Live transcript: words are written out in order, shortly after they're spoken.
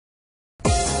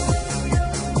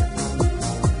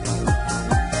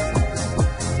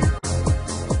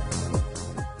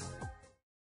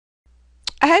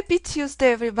Happy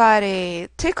Tuesday, everybody!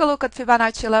 Take a look at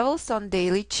Fibonacci levels on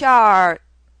daily chart.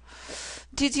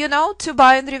 Did you know to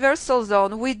buy in reversal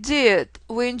zone? We did.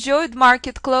 We enjoyed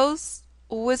market close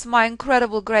with my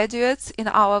incredible graduates in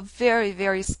our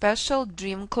very special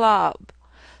Dream Club.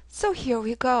 So here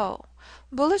we go.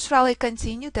 Bullish rally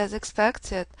continued as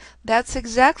expected. That's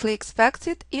exactly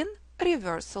expected in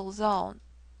reversal zone.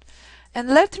 And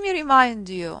let me remind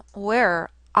you where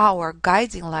our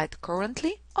guiding light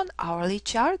currently on hourly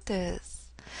chart is.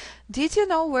 Did you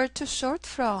know where to short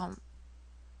from?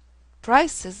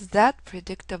 Price is that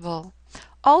predictable.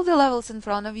 All the levels in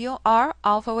front of you are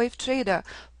AlphaWavetrader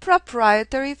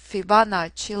proprietary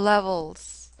Fibonacci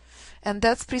levels. And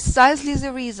that's precisely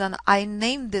the reason I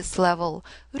named this level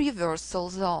reversal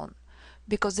zone,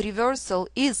 because reversal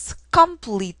is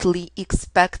completely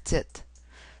expected.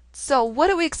 So what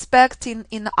are we expecting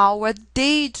in our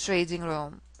day trading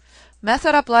room?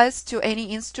 Method applies to any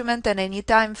instrument and any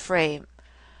time frame.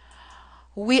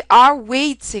 We are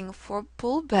waiting for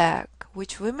pullback,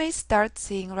 which we may start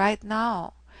seeing right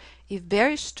now, if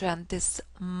bearish trend is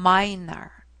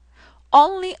minor.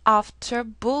 Only after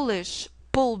bullish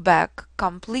pullback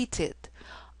completed,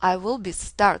 I will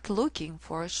start looking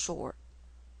for a short.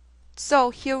 So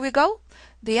here we go,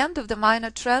 the end of the minor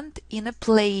trend in a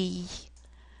play.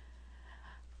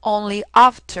 Only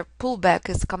after pullback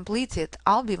is completed,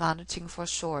 I'll be monitoring for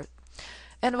short.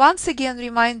 And once again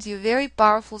remind you, very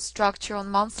powerful structure on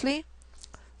monthly,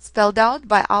 spelled out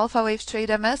by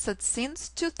AlphaWavetrader Method since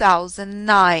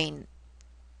 2009.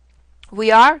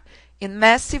 We are in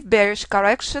massive bearish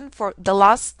correction for the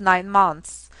last 9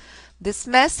 months. This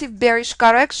massive bearish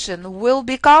correction will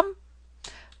become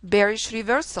bearish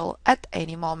reversal at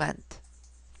any moment.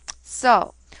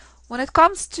 So, when it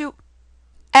comes to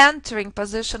entering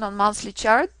position on monthly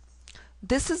chart,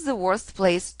 this is the worst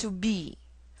place to be.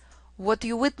 What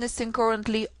you're witnessing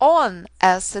currently on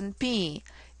S&P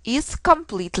is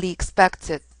completely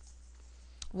expected.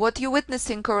 What you're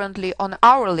witnessing currently on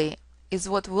hourly is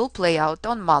what will play out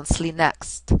on monthly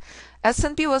next.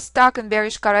 S&P was stuck in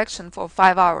bearish correction for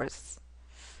 5 hours.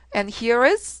 And here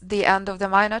is the end of the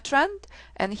minor trend,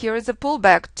 and here is a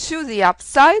pullback to the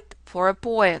upside for a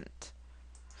point.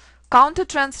 Counter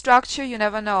trend structure, you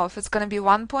never know if it's going to be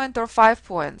 1 point or 5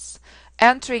 points.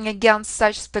 Entering against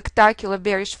such spectacular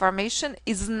bearish formation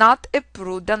is not a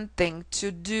prudent thing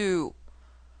to do.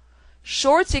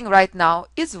 Shorting right now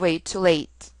is way too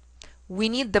late. We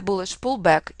need the bullish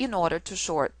pullback in order to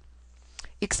short.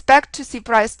 Expect to see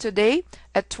price today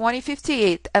at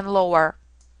 2058 and lower.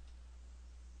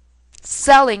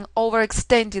 Selling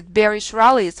overextended bearish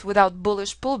rallies without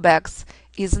bullish pullbacks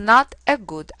is not a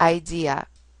good idea.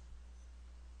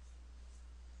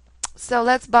 So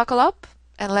let's buckle up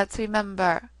and let's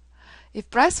remember, if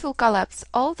price will collapse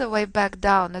all the way back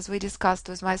down, as we discussed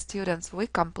with my students, we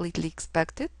completely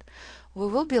expect it, we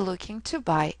will be looking to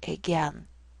buy again.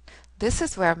 This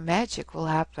is where magic will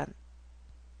happen.